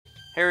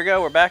Here we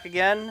go, we're back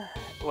again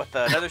with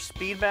another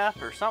speed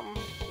map or something.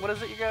 What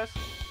is it, you guys?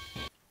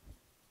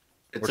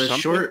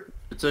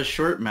 It's a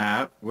short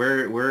map.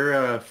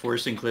 We're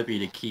forcing Clippy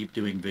to keep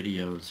doing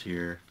videos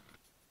here.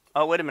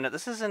 Oh, wait a minute.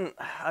 This isn't...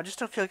 I just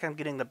don't feel like I'm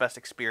getting the best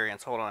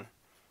experience. Hold on.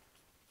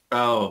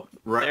 Oh,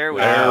 right. There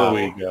we There go.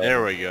 we go.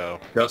 There we go.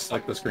 Just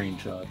like the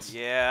screenshots.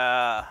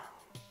 Yeah.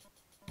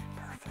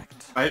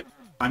 Perfect.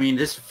 I mean,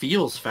 this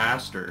feels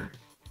faster.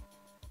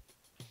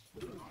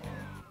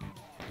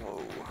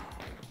 Whoa.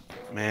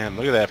 Man,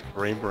 look at that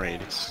frame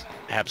rate. It's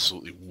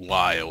absolutely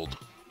wild.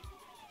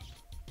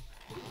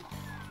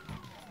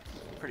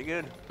 Pretty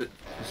good.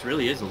 This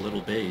really is a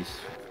little base.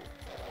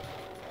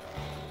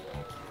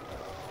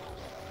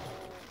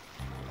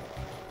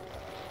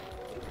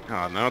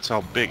 Oh, now it's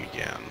all big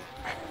again.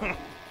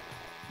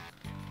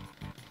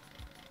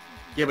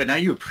 Yeah, but now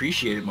you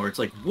appreciate it more. It's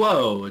like,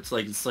 whoa! It's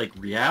like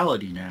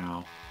reality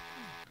now.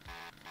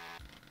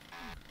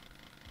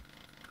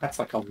 That's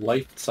like a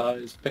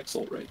life-size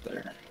pixel right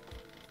there.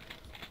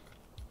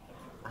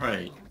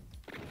 Right.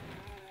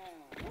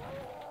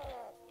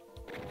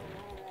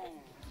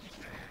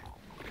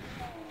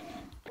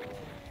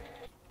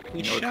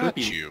 He know what, shot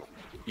Clippy? you.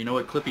 You know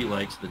what Clippy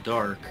likes? The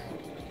dark.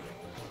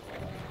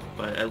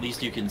 But at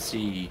least you can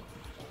see.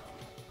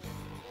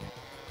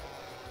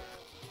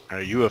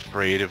 Are you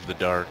afraid of the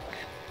dark?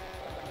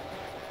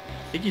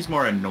 I think he's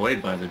more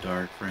annoyed by the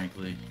dark,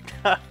 frankly.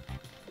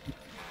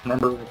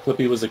 Remember when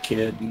Clippy was a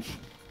kid and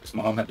his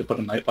mom had to put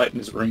a nightlight in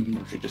his room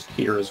or she'd just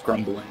hear us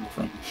grumbling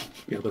from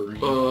the other room.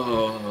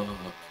 Oh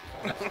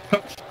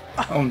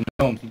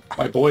no,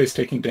 my boy is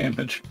taking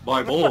damage.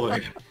 My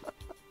boy!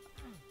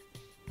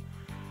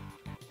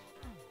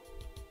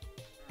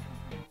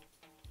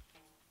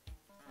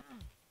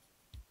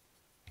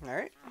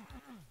 Alright.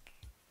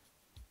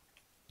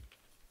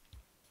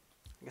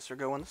 I guess we're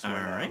going this way.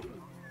 Alright.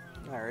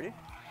 Alrighty.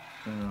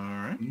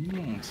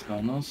 Alright.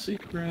 Still no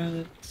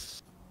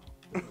secrets.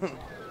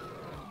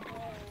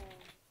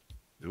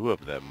 Two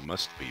of them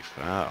must be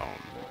found.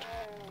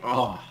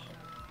 Oh.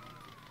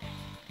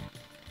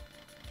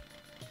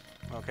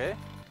 Okay.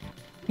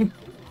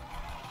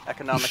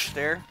 Economic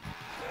stare.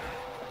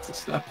 It's a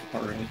step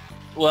already.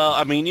 Well,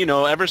 I mean, you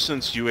know, ever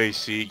since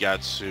UAC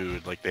got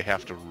sued, like, they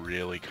have to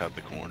really cut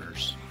the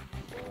corners.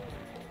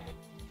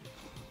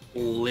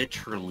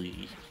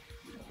 Literally.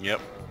 Yep.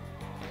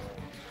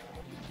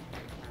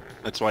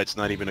 That's why it's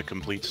not even a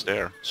complete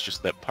stare. It's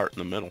just that part in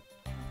the middle.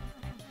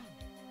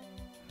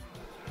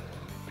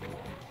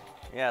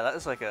 Yeah, that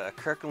is like a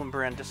Kirkland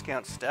brand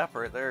discount step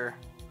right there.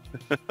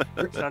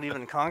 It's not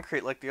even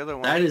concrete like the other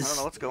one. That is... I don't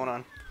know what's going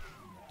on.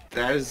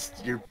 That is...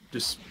 You're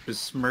just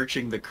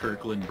besmirching the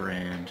Kirkland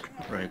brand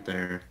right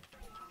there.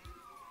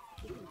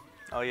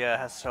 Oh yeah, it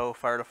has so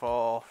far to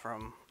fall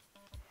from...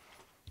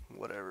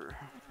 whatever.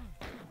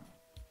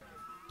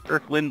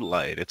 Kirkland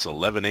Light. It's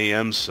 11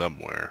 a.m.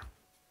 somewhere.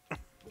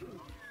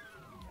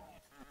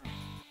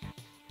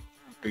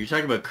 Are you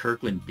talking about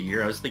Kirkland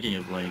beer? I was thinking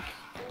of, like,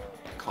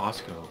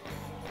 Costco.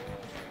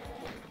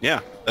 Yeah,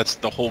 that's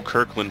the whole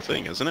Kirkland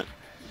thing, isn't it?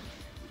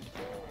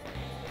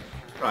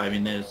 I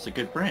mean, it's a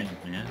good brand,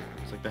 man.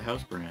 It's like the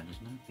house brand,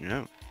 isn't it?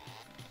 Yeah.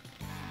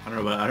 I don't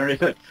know about... I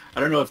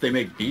don't know if they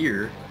make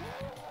beer.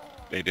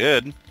 They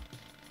did.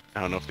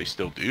 I don't know if they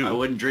still do. I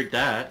wouldn't drink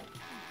that.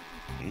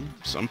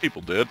 Some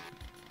people did.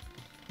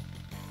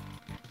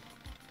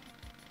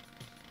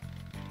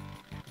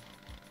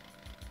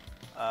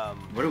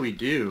 What do we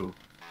do?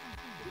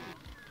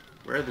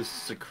 Where are the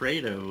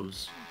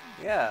Secretos?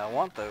 Yeah, I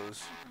want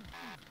those.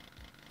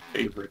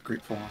 Favorite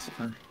Greek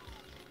philosopher.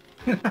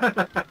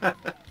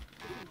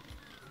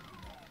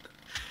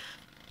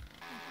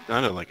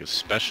 Sounded like a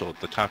special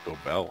at the Taco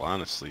Bell,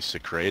 honestly.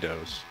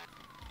 Secretos.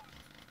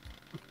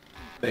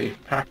 They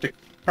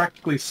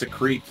practically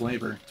secrete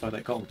flavor. That's why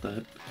they call it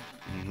that.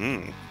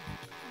 Mm-hmm.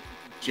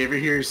 Did you ever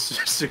hear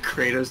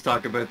Secretos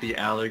talk about the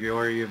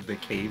allegory of the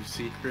cave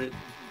secret?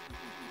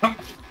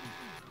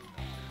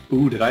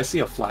 Ooh, did I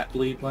see a flat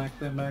bleed back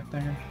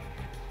there?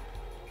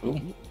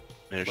 Ooh,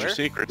 There's Where? your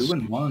secrets. 2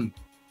 and 1.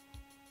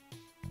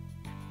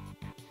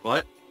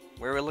 What?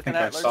 Where are we looking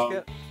I at, think I saw-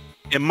 Large Kit?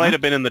 It might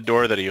have been in the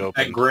door that he That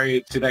opened.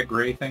 gray, see that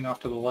gray thing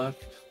off to the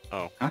left?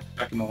 Oh. Huh?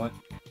 Back in the left.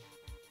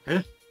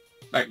 Huh?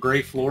 That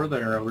gray floor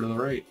there over to the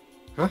right.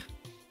 Huh?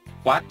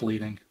 Flat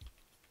bleeding.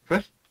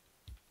 Huh?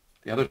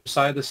 The other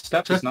side of the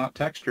step is not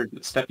textured.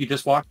 The step you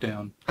just walked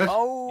down.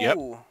 Oh! Yep.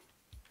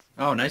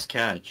 Oh, nice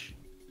catch.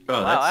 Oh,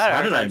 Wow, that's... I had a How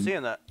hard did I... time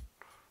seeing that.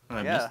 How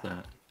did I Yeah. miss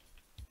that?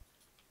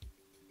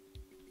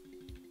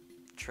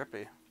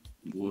 Trippy.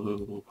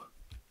 Whoa.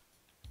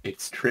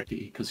 It's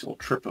trippy because you'll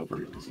trip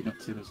over it because you don't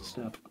see there's a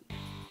step.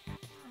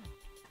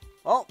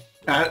 Oh!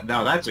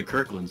 Now that's a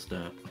Kirkland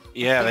step.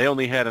 Yeah, they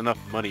only had enough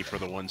money for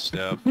the one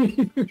step.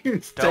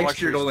 It's Dollar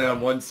textured Tree only step.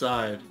 on one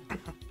side.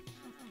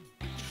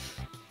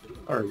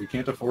 Alright, we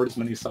can't afford as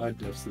many side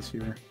diffs this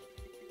year.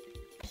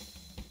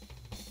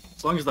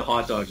 As long as the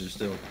hot dogs are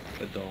still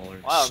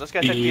 $1. Wow, this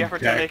guy took the effort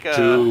to Speed make Tech a...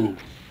 2.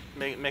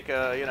 Make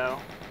a, you know...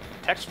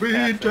 text Speed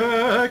path.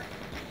 tech!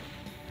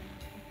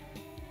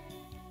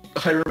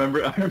 I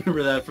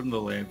remember that from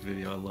the Lamp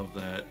video. I love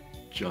that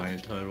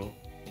giant title.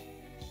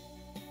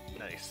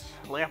 Nice.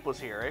 Lamp was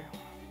here, eh?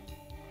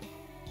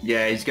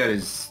 Yeah, he's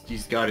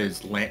got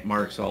his lamp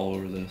marks all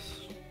over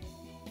this.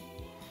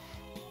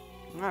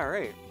 All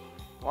right.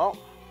 Well,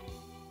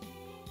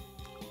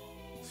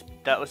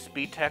 that was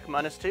Speed Tech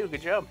 -2.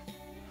 Good job.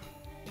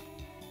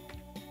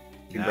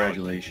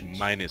 Congratulations.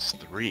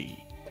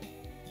 -3.